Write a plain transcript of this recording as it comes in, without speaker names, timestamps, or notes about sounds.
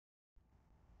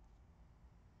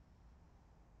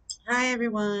Hi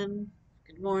everyone.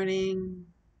 Good morning.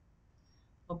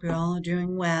 Hope you're all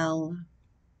doing well. My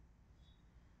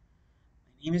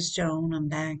name is Joan. I'm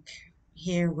back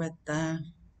here with the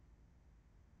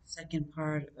second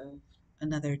part of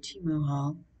another Temu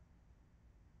haul.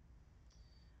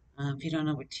 If you don't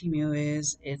know what Temu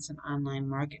is, it's an online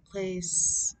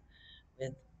marketplace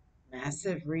with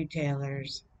massive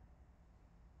retailers.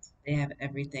 They have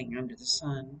everything under the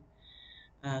sun: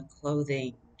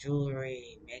 clothing,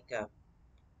 jewelry, makeup,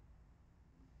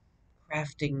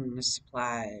 crafting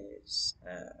supplies,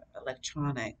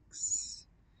 electronics.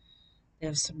 They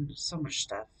have so much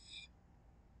stuff.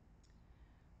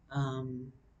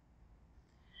 Um,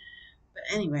 But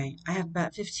anyway, I have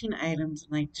about 15 items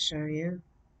I'd like to show you.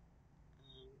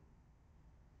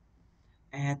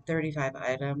 I had 35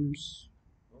 items,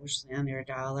 mostly under a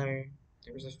dollar.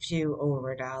 There was a few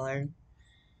over a dollar.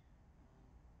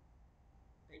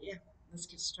 But yeah, let's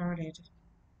get started.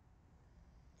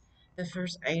 The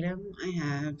first item I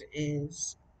have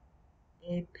is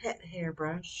a pet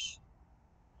hairbrush.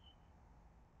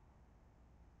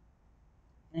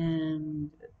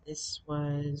 And this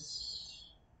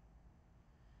was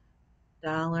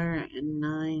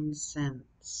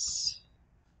 $1.09.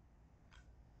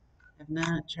 I've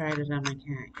not tried it on my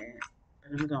cat yet,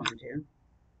 but I'm going to.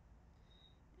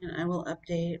 And I will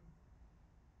update.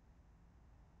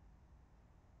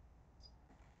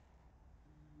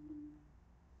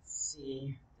 Let's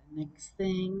see. The next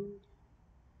thing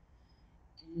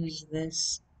is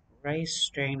this rice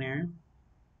strainer.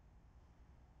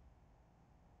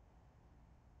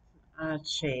 Odd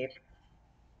shape.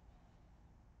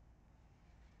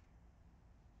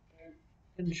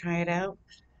 Gonna try it out,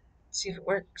 see if it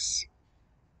works.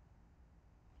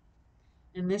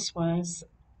 And this was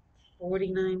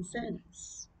 49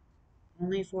 cents.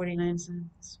 Only 49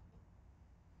 cents.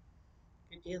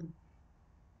 Good deal.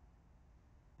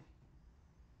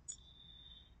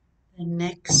 Then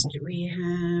next we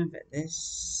have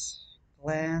this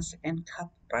glass and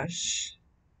cup brush.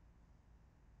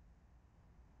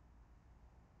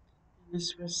 And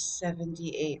this was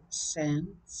 78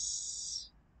 cents.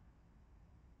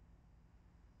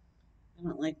 I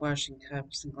don't like washing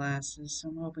cups and glasses, so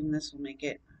I'm hoping this will make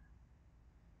it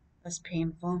less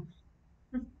painful.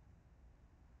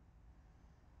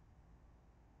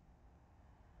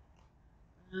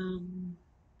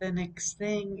 The next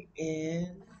thing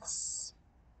is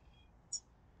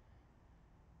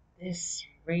this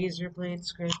razor blade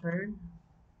scraper.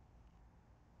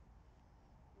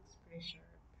 It's pretty sharp.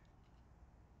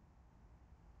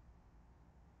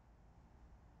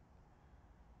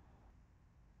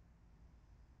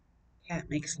 Cat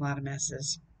makes a lot of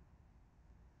messes.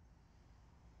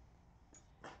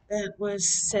 That was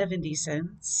 70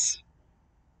 cents.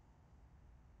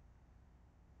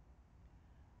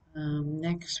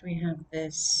 Next we have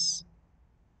this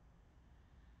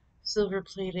silver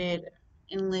plated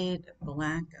inlaid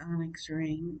black onyx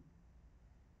ring.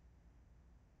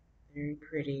 Very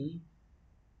pretty.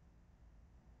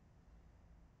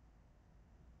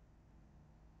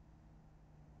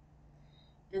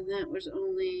 And that was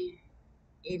only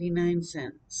 89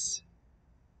 cents.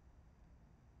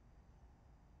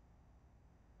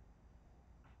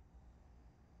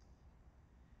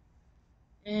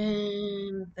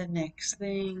 And the next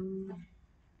thing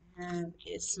I have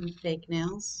is some fake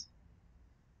nails.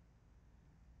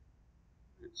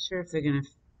 Not sure if they're going to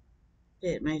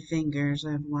fit my fingers.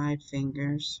 I have wide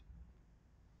fingers.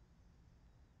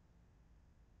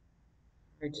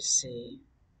 Hard to see.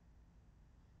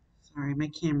 Sorry, my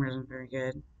camera isn't very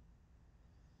good.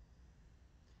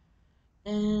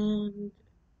 And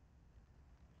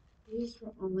these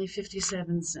were only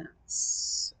 57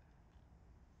 cents.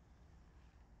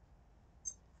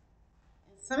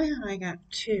 And somehow I got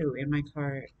two in my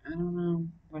cart. I don't know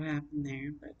what happened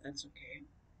there, but that's okay.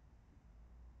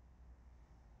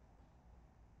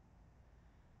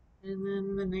 And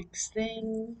then the next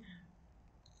thing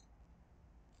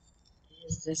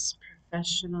is this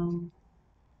professional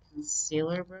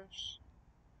concealer brush.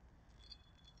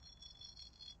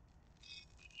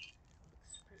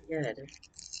 Looks pretty good.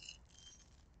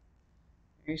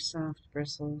 Very soft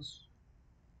bristles.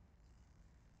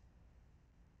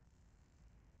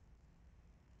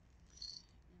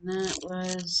 And that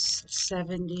was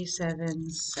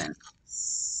 77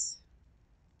 cents.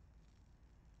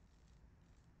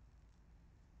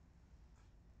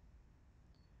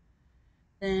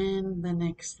 Then the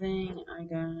next thing I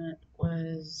got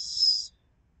was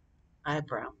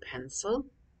eyebrow pencil.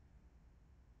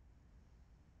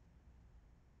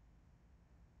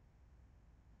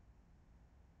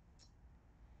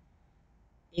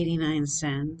 89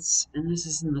 cents. And this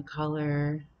is in the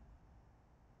color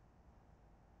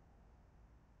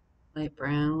light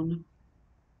brown.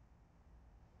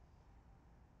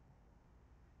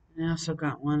 And I also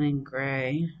got one in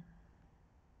gray.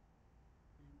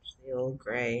 There's the old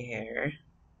gray hair.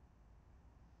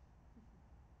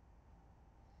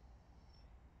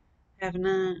 Have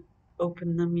not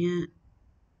opened them yet,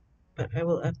 but I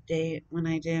will update when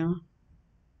I do.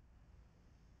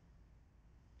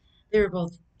 They were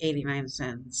both 89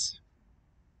 cents.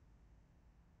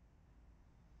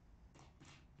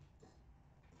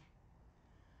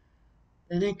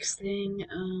 The next thing,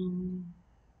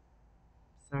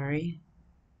 sorry,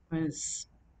 was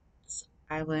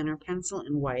eyeliner pencil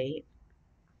in white.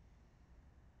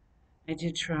 I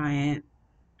did try it,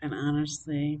 and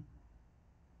honestly,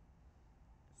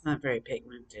 it's not very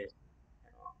pigmented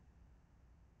at all.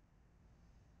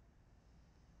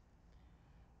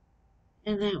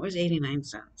 And that was 89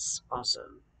 cents also.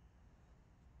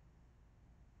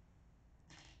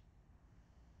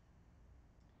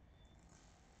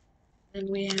 Then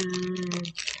we had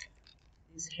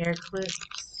these hair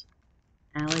clips,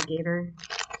 alligator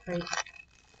type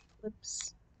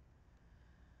clips.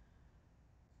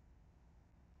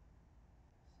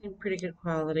 In pretty good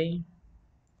quality.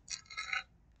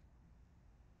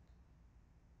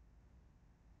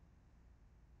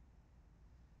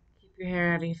 Keep your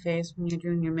hair out of your face when you're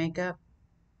doing your makeup.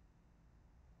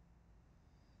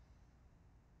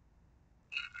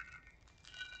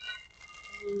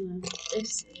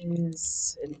 This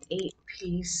is an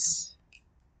 8-piece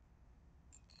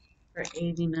for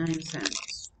 89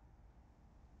 cents.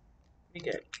 Pretty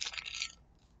good.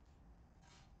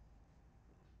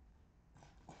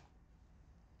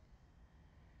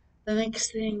 The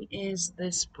next thing is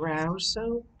this brow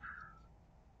soap.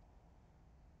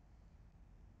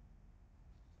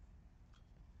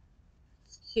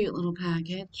 Cute little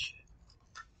package.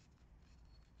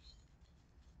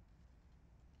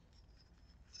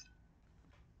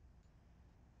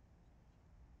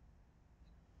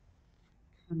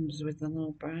 Comes with a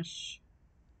little brush.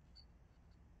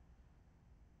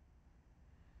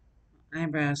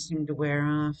 Eyebrows seem to wear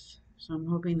off, so I'm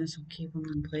hoping this will keep them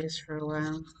in place for a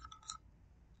while.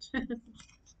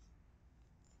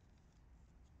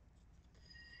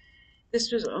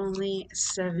 This was only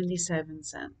 77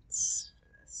 cents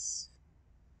for this.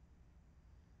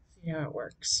 See how it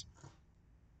works.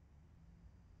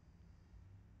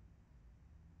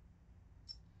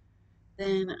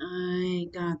 Then I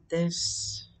got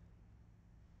this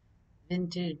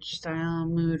vintage style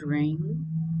mood ring.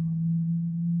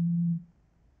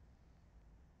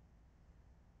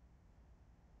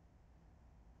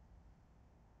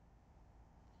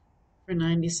 For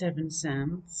 97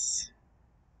 cents.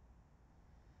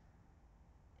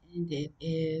 And it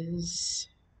is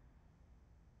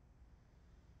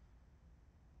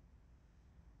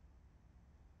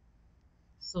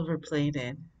silver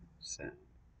plated, so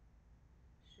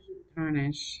shouldn't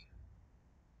tarnish.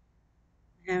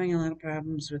 I'm having a lot of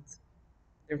problems with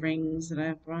the rings that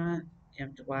I've bought. You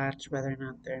have to watch whether or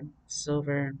not they're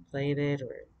silver plated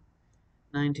or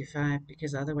 95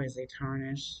 because otherwise they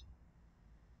tarnish.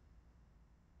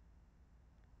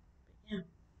 But yeah.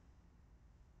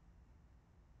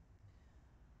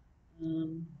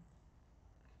 Um,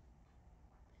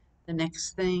 the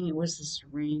next thing was this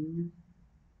ring,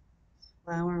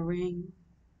 flower ring.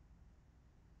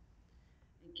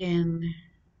 Again,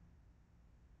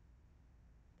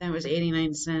 that was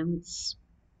 89 cents.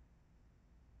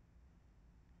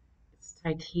 It's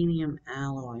titanium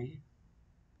alloy.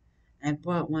 I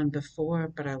bought one before,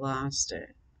 but I lost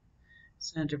it.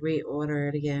 So I had to reorder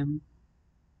it again.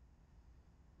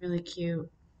 Really cute.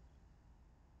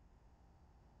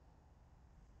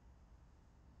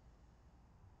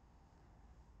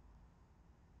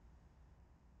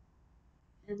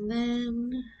 And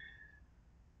then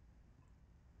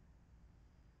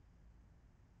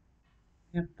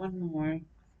we have one more.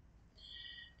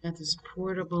 Got this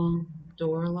portable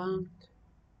door lock.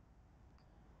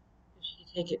 If you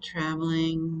take it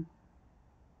traveling,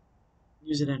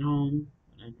 use it at home,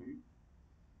 whatever.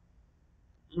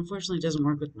 Unfortunately, it doesn't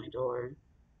work with my door.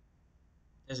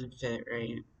 It doesn't fit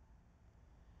right.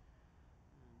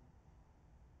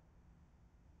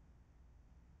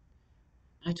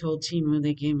 I told Temu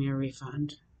they gave me a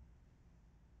refund.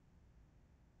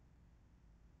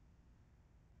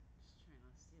 Just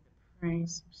trying to see the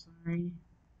price. I'm sorry.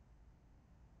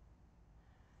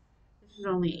 This is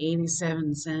only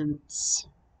 87 cents.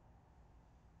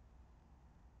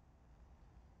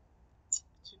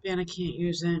 Too bad I can't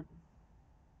use it.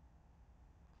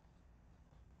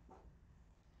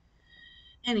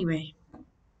 Anyway,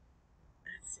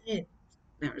 That's it.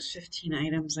 That was 15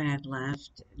 items I had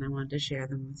left, and I wanted to share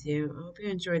them with you. I hope you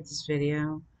enjoyed this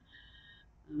video.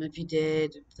 If you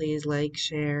did, please like,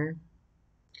 share,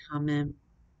 comment,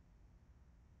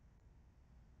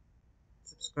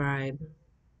 subscribe.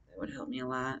 That would help me a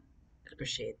lot. I'd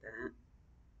appreciate that.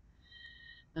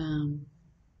 Um,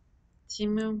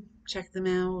 Temu, check them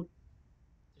out.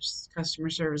 Their customer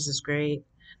service is great.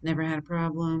 Never had a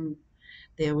problem.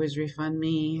 They always refund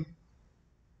me.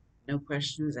 No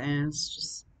questions asked.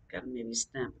 Just gotta maybe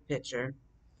snap a picture.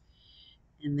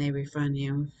 And they refund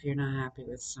you if you're not happy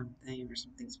with something or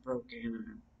something's broken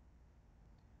or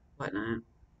whatnot.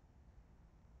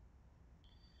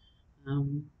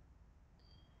 Um,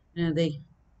 they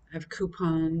have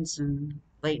coupons and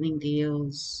lightning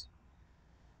deals.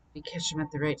 If you catch them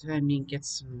at the right time, you can get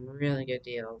some really good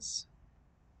deals.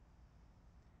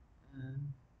 Uh,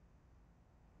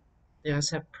 they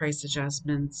also have price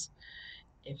adjustments.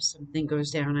 If something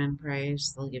goes down in price,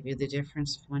 they'll give you the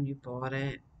difference of when you bought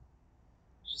it,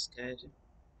 which is good.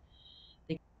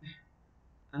 They,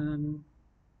 um,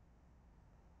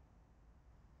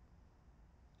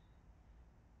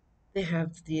 they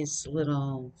have these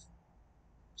little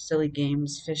silly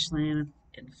games, Fishland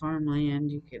and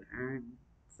Farmland. You can earn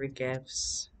free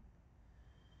gifts.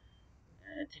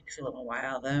 It takes a little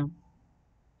while though.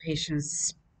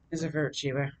 Patience is a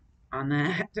virtue on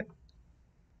that.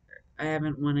 I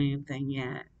haven't won anything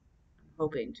yet. I'm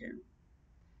hoping to.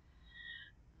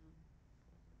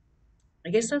 I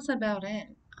guess that's about it.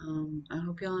 I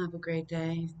hope you all have a great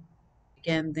day.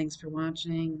 Again, thanks for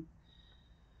watching.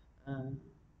 Uh,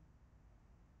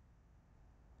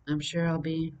 I'm sure I'll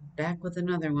be back with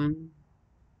another one.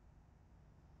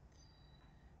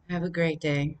 Have a great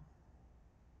day.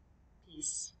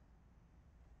 Peace.